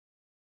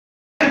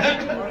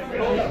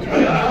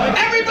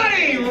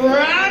Everybody,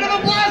 round of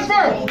applause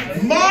for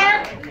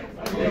Mark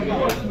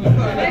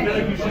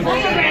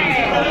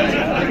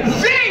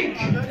Zink!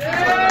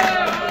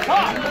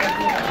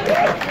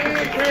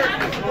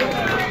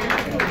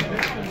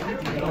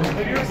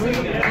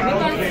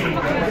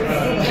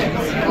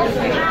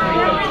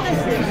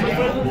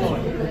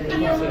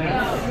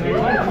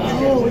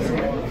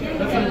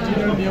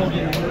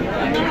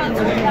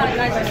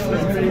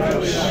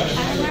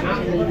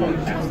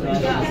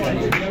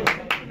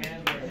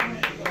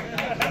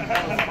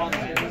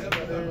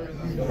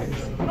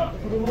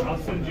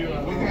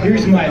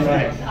 Here's my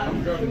life. It's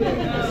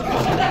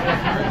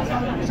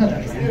not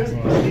that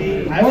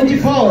bad. I went to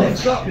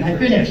college, and I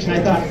finished, and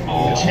I thought,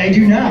 what should I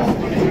do now?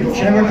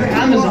 Should I work for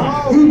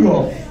Amazon,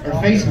 Google, or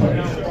Facebook?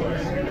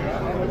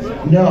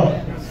 No.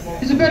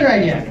 Here's a better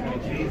idea.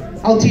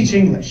 I'll teach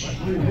English.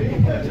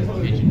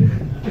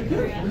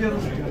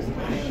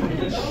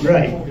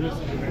 Right.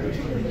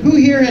 Who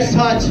here has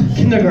taught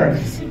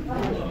kindergarten?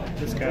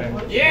 This guy.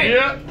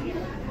 Yeah.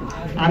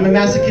 I'm a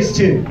masochist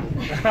too.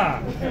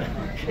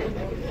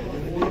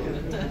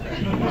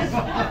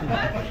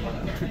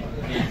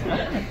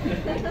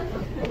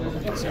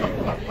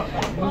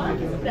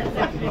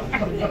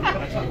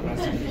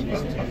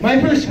 My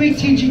first week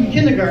teaching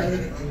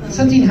kindergarten,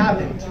 something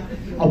happened.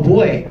 A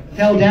boy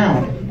fell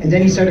down and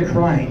then he started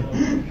crying.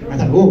 I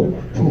thought, oh,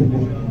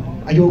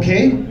 are you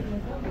okay?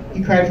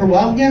 He cried for a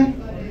while, yeah.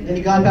 Then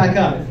he got back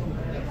up.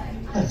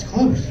 That's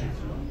close.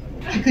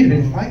 He could have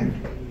been fired.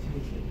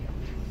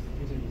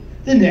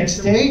 The next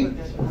day,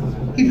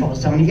 he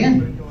falls down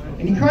again,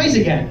 and he cries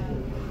again.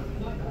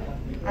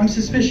 I'm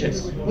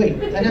suspicious. Wait,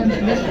 that happened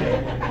to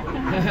yesterday.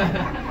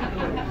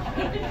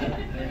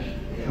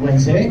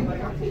 Wednesday,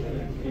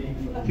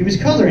 he was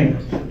coloring.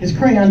 His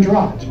crayon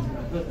dropped.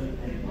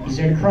 He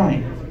started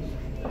crying.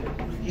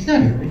 He's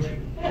not hurt.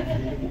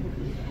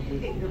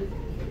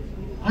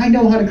 I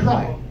know how to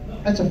cry.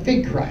 That's a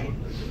fake cry.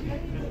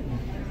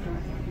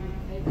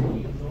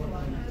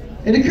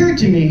 It occurred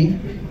to me,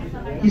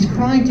 he's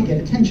crying to get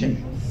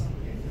attention.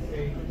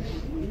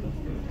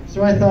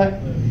 So I thought,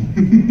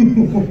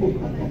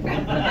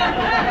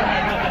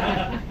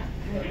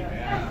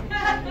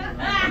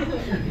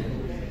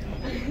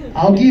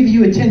 I'll give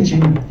you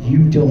attention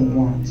you don't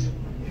want.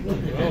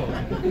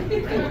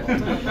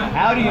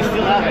 How do you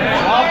still have a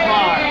job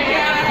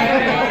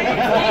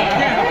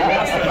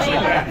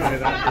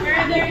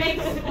Further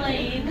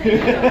explain.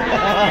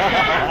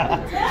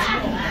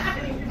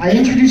 I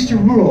introduced a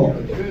rule.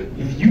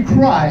 If you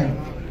cry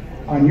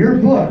on your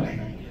book,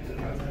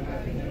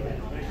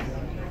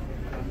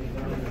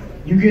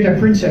 you get a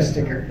princess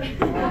sticker.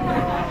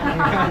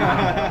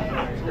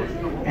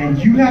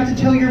 And you have to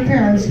tell your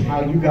parents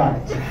how you got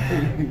it.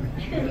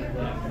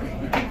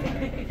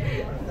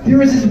 There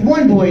was this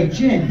one boy,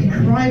 Jin, he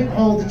cried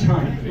all the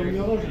time.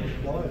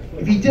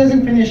 If he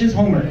doesn't finish his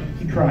homework,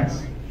 he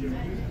cries.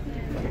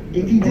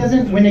 If he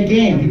doesn't win a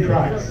game, he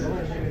cries.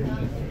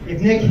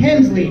 If Nick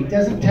Hemsley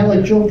doesn't tell a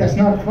joke that's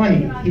not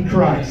funny, he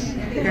cries.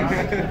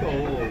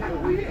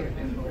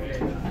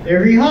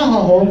 Every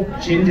ha-ha-ho,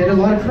 Jin did a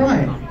lot of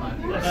crying.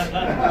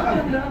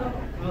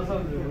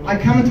 I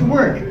come into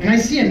work, and I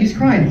see him, he's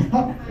crying.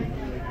 Oh,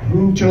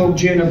 who told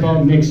Jin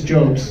about Nick's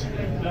jokes?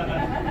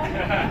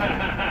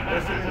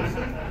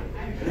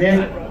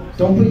 Man,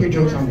 don't put your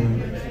jokes on me.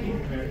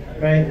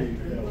 Right?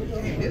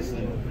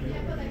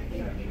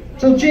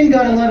 So Jin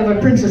got a lot of a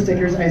princess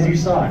stickers, as you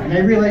saw, and I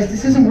realized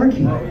this isn't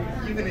working. I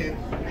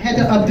had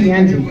to up the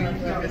ante.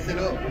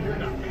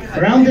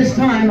 Around this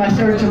time, I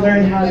started to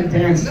learn how to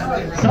dance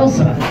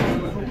salsa.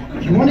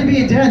 If you want to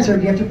be a dancer,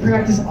 you have to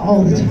practice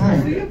all the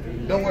time.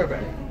 Don't worry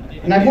about it.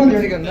 And I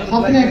wondered,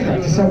 how can I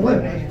practice at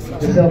work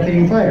without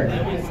getting fired?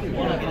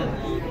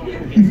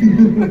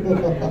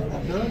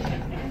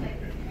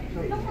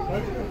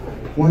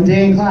 One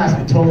day in class,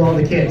 I told all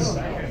the kids,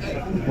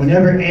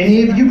 whenever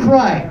any of you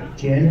cry,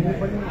 Jin,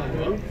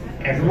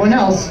 everyone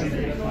else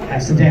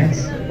has to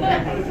dance.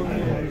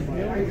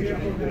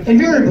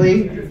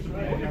 Invariably,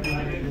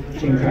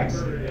 Jin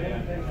cries.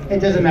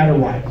 It doesn't matter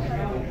why.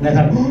 And I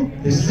thought, oh,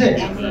 this is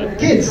it.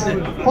 Kids,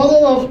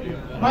 follow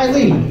my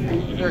lead.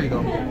 There you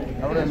go.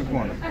 Right in the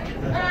corner. Go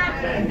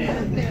ahead.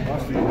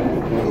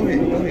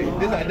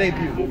 This is our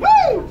debut.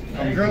 Woo!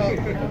 I'm drunk.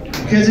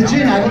 Because of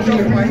Jin, I became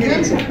a crying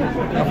dancer.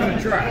 I'm gonna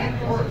try.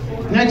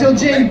 And I told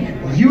Jin,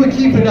 you would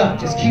keep it up.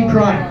 Just keep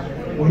crying.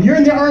 When you're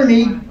in the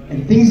army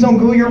and things don't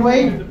go your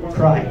way,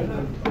 cry.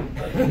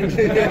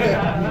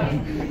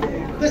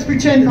 Let's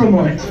pretend for a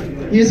moment.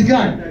 He has a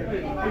gun.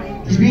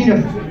 He's being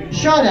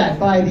shot at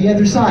by the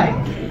other side.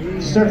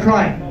 Start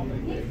crying.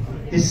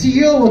 The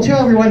CEO will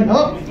tell everyone,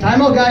 oh,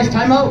 time out guys,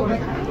 time out.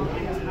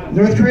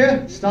 North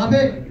Korea, stop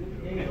it.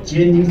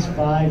 Jin needs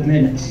 5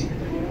 minutes.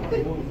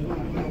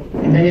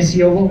 And then his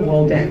CEO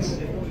will dance.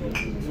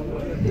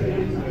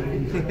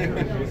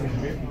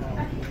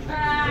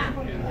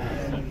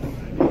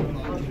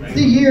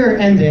 The year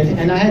ended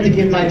and I had to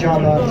give my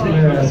job out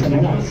to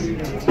someone else.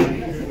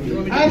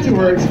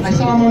 Afterwards, I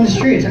saw him on the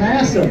street and I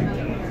asked him,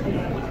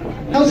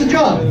 how's the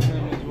job?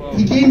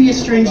 he gave me a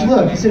strange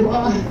look. He said,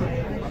 "Oh,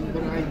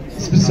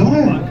 it's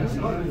bizarre.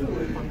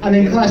 I'm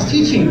in class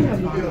teaching.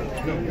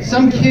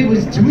 Some kid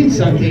was doing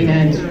something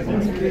and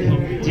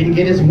didn't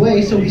get his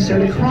way, so he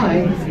started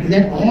crying, and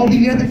then all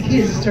the other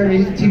kids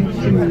started to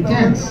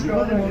dance.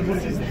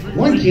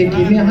 One kid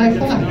gave me a high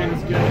five.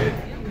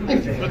 I'm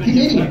a fucking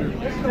idiot."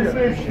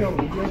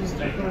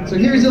 So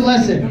here's a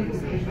lesson.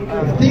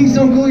 If things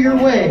don't go your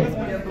way,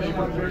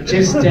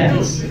 just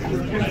dance.